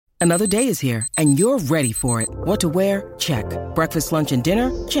Another day is here, and you're ready for it. What to wear? Check. Breakfast, lunch, and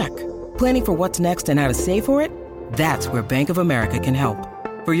dinner? Check. Planning for what's next and how to save for it? That's where Bank of America can help.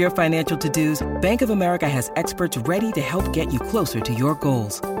 For your financial to-dos, Bank of America has experts ready to help get you closer to your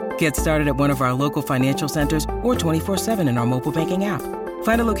goals. Get started at one of our local financial centers or 24/7 in our mobile banking app.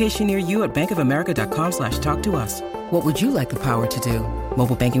 Find a location near you at bankofamerica.com/talktous. What would you like the power to do?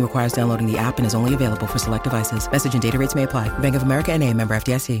 Mobile banking requires downloading the app and is only available for select devices. Message and data rates may apply. Bank of America N.A., member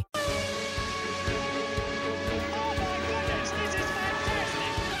FDIC.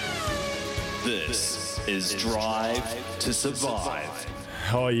 This is Drive to Survive.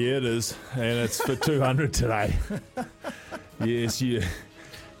 Oh, yeah, it is. And it's for 200 today. Yes, you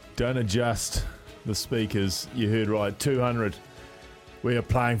don't adjust the speakers. You heard right, 200. We are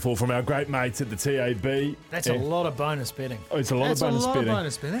playing for from our great mates at the TAB. That's a lot of bonus betting. Oh, it's a lot of bonus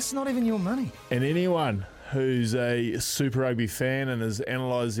betting. That's not even your money. And anyone who's a Super Rugby fan and has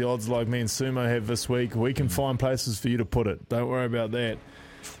analysed the odds like me and Sumo have this week, we can find places for you to put it. Don't worry about that.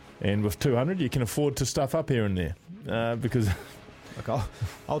 And with 200, you can afford to stuff up here and there because... Look,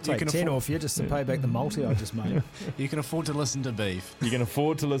 I'll take 10 off you just to pay back the multi I just made. You can afford to listen to Beef. You can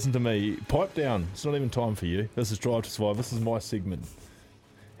afford to listen to me. Pipe down. It's not even time for you. This is Drive to Survive. This is my segment.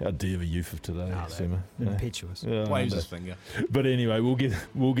 How dare the youth of today, Suma. Impetuous. Waves his finger. But anyway,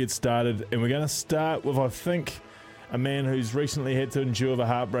 we'll get started, and we're going to start with, I think, a man who's recently had to endure the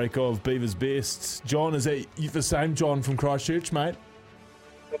heartbreak of Beaver's best. John, is that you, the same John from Christchurch, mate?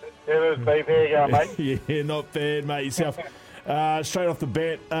 It is, Beef. Here you go, mate. Yeah, not bad, mate. Yourself. Straight off the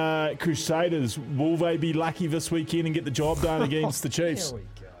bat, Crusaders, will they be lucky this weekend and get the job done against the Chiefs? Here we go.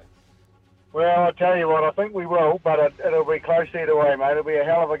 Well, I'll tell you what, I think we will, but it'll be close either way, mate. It'll be a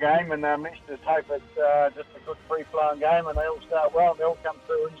hell of a game, and let's just hope it's just a good free-flowing game, and they'll start well, and they'll come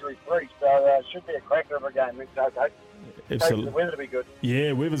through injury-free. So it should be a cracker of a game. Let's hope, Absolutely. The weather to be good.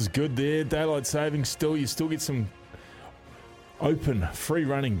 Yeah, weather's good there. Daylight savings still. You still get some open,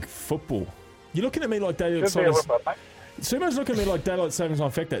 free-running football. You're looking at me like daylight Should be a savings. whip-up, mate. Sumo's looking at me like daylight savings not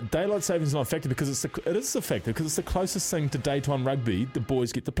a factor. Daylight savings is not a factor because it is a factor because it's the closest thing to daytime rugby the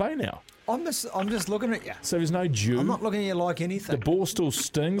boys get to play now. I'm just looking at you. So there's no dew. I'm not looking at you like anything. The ball still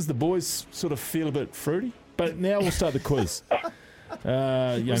stings. The boys sort of feel a bit fruity. But now we'll start the quiz.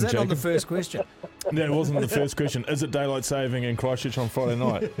 Young Was that Jacob. on the first question? No, it wasn't the first question. Is it daylight saving in Christchurch on Friday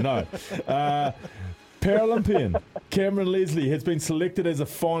night? No. Paralympian Cameron Leslie has been selected as a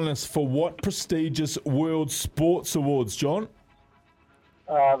finalist for what prestigious World Sports Awards, John?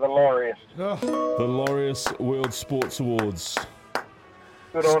 The Laureus. The Laureus World Sports Awards.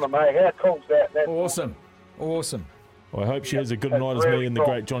 Good on them, mate. How cool's that? That's Awesome. Well, I hope she has a good That's night as really me and the cool.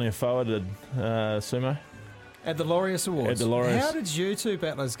 great Johnny Afoa did, Sumo. At the Laureus Awards. At the Laureus. How did you two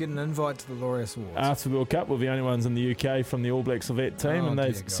battlers get an invite to the Laureus Awards? After the World Cup, we're the only ones in the UK from the All Blacks of that team, Oh, and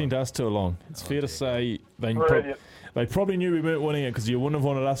they dear God. sent us two along. It's fair to say they Brilliant. they probably knew we weren't winning it because you wouldn't have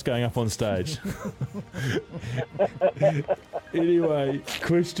wanted us going up on stage. Anyway,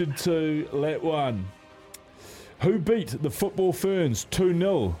 question 2, lap 1. Who beat the Football Ferns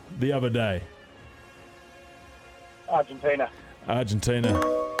 2-0 the other day? Argentina. Argentina.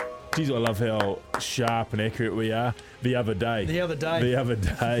 Geez, I love how sharp and accurate we are. The other day. The other day. The other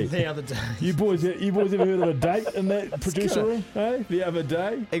day. The other day. You boys ever heard of a date in that producer room? Hey? The other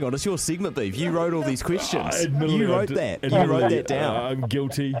day? Hang on, it's your segment, Beef. You wrote all these questions. Admittedly, You I wrote did- that. You admittedly, wrote that down. I'm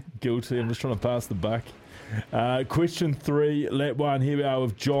guilty. I'm just trying to pass the buck. Question 3, lap 1. Here we are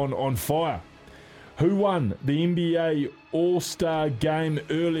with John on fire. Who won the NBA All-Star game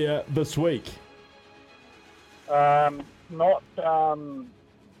earlier this week?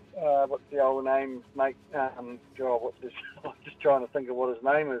 What's the old name, mate? God, what's his? I'm just trying to think of what his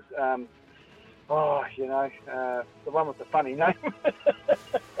name is. The one with the funny name.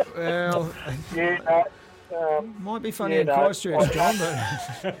 Well, Yeah, might be funny Yeah, in no. Christchurch, John, but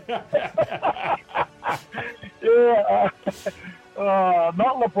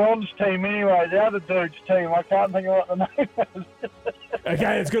not LeBron's team anyway. The other dude's team. I can't think of what the name is.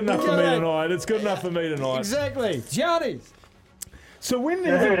 Okay, it's good enough for me tonight. It's good enough for me tonight. exactly. Johnny's. So when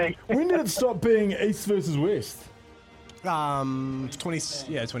did it stop being East versus West?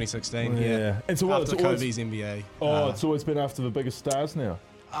 2016. Yeah. Yeah. And so what? After It's always- Kobe's NBA. It's always been after the biggest stars now.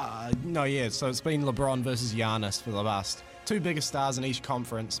 No, yeah. So it's been LeBron versus Giannis for the last two biggest stars in each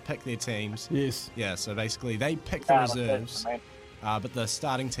conference. Pick their teams. Yes. Yeah. So basically, they pick the reserves, but the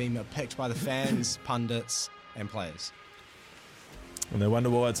starting team are picked by the fans, pundits, and players. And they wonder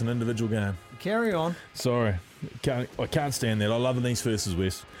why it's an individual game. Carry on. Sorry. I can't stand that. I love an East versus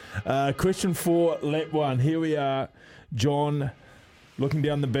West. Question 4, lap 1. Here we are. John, looking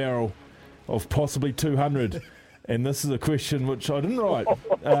down the barrel of possibly 200. And this is a question which I didn't write,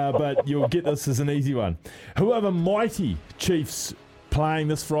 but you'll get this as an easy one. Who are the mighty Chiefs playing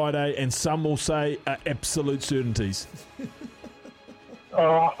this Friday, and some will say are absolute certainties?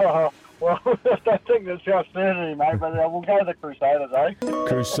 Well, I don't think that's our certainty, mate, but we'll go the Crusaders, eh?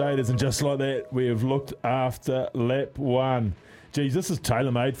 Crusaders, and just like that, we have looked after lap 1. Geez, this is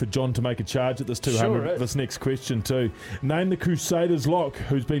tailor-made for John to make a charge at this 200. Sure is. This next question too. Name the Crusaders lock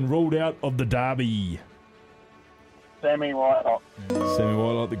who's been ruled out of the derby. Sammy Whitelock. Sammy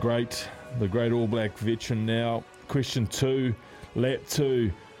Whitelock, the great All Black veteran now. Question 2, lap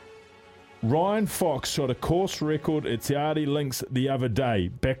 2. Ryan Fox shot a course record at Te Āti Links the other day.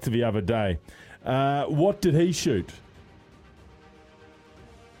 Back to the other day. What did he shoot?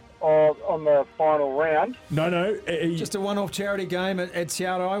 On the final round. No. Just a one-off charity game at Te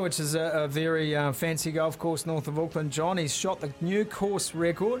Ārai, which is a very fancy golf course north of Auckland. John, he's shot the new course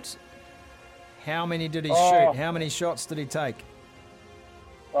record. How many did he shoot? How many shots did he take?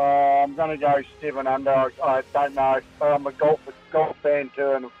 I'm going to go 7 under. I don't know. I'm a golf fan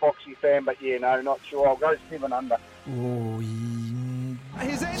too and a Foxy fan, but not sure. I'll go 7 under.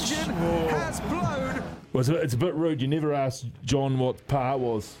 His engine has blown. Well, it's a bit rude. You never asked John what par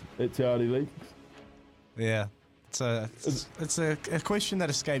was at Te Āti Links. Yeah, it's a question that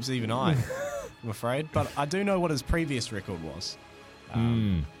escapes even I, I'm afraid. But I do know what his previous record was.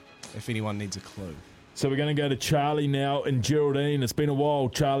 If anyone needs a clue. So we're going to go to Charlie now in Geraldine. It's been a while.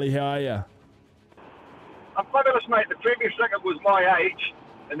 Charlie, how are you? I'm fabulous, mate. The previous record was my age,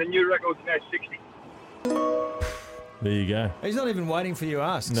 and the new record's now 60. There you go. He's not even waiting for you to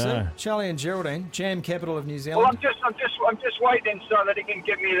ask. No. See? Charlie and Geraldine, jam capital of New Well, Zealand. I'm just waiting so that he can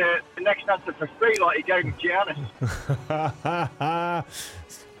give me the next answer for free, like he gave me Giannis.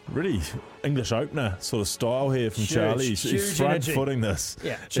 Really English opener sort of style here from Huge, Charlie. He's huge front-footing this.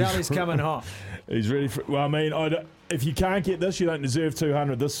 Yeah, Charlie's coming hot. He's ready for. Well, I mean, if you can't get this, you don't deserve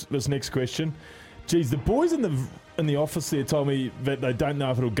 200. This next question. Geez, the boys in the office there told me that they don't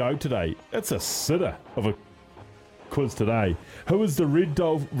know if it'll go today. It's a sitter of a quiz today. Who is the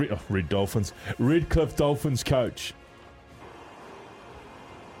Redcliffe Dolphins coach?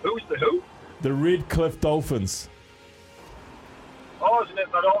 Who's the who? The Redcliffe Dolphins. Oh, isn't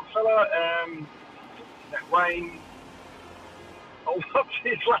it that old fella? That Wayne. Oh, what's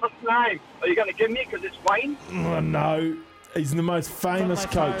his last name? Are you going to give me because it's Wayne? Oh, no. He's the most famous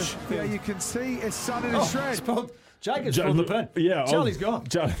coach. There you can see his son in a shred. Jacob's pulled the pin. Yeah, Charlie's gone.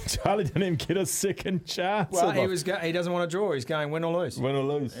 Charlie didn't even get a second chance. Well, he doesn't want to draw. He's going win or lose. Win or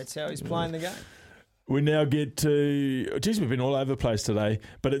lose. That's how he's playing the game. We now get to... Geez, we've been all over the place today,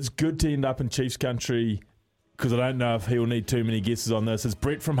 but it's good to end up in Chiefs country because I don't know if he'll need too many guesses on this. It's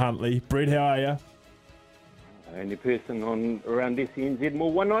Brett from Huntly. Brett, how are you? Only person around SENZ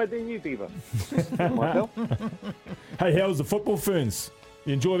more one-eyed than you, Beaver. Myself. Hey, how was the football ferns?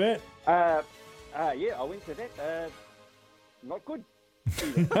 You enjoy that? Yeah, I went to that. Not good.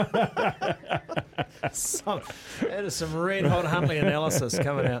 That is some red hot Huntley analysis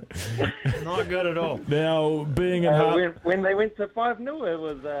coming out. Not good at all. Now, being in when they went to 5-0, it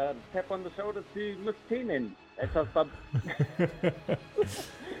was a tap on the shoulder to Miss 10, and that's our sub.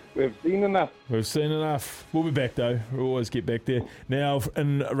 We've seen enough. We've seen enough. We'll be back, though. We'll always get back there. Now,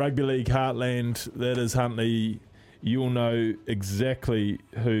 in Rugby League Heartland, that is Huntly. You'll know exactly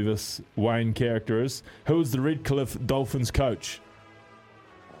who this Wayne character is. Who is the Redcliffe Dolphins coach?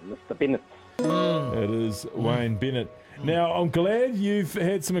 Mr. Bennett. It is Wayne Bennett. Now, I'm glad you've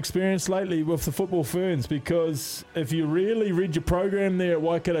had some experience lately with the football ferns, because if you really read your program there at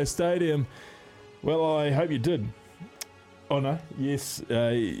Waikato Stadium, well, I hope you did. Oh, no. Yes,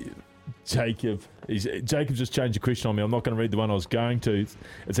 Jacob. Jacob just changed the question on me. I'm not going to read the one I was going to.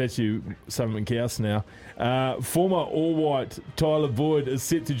 It's actually something else now. Former All White Tyler Boyd is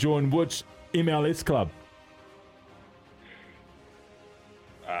set to join which MLS club?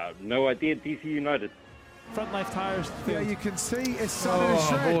 No idea. DC United. Front left tires. There you can see his son in a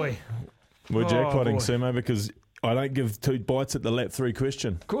shred. Boy. We're jackpotting, Sumo, because I don't give 2 bites at the lap 3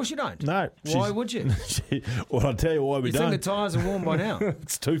 question. Of course you don't. No. Why would you? Well, I'll tell you why we You don't. think the tyres are warm by now?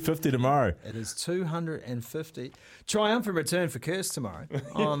 It's $250 tomorrow. It is $250. Triumphant return for Kirst tomorrow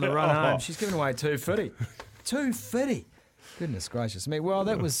on the run home. She's giving away $250. $250. Goodness gracious me. Well,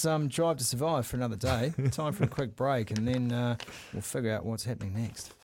 that was Drive to Survive for another day. Time for a quick break, and then we'll figure out what's happening next.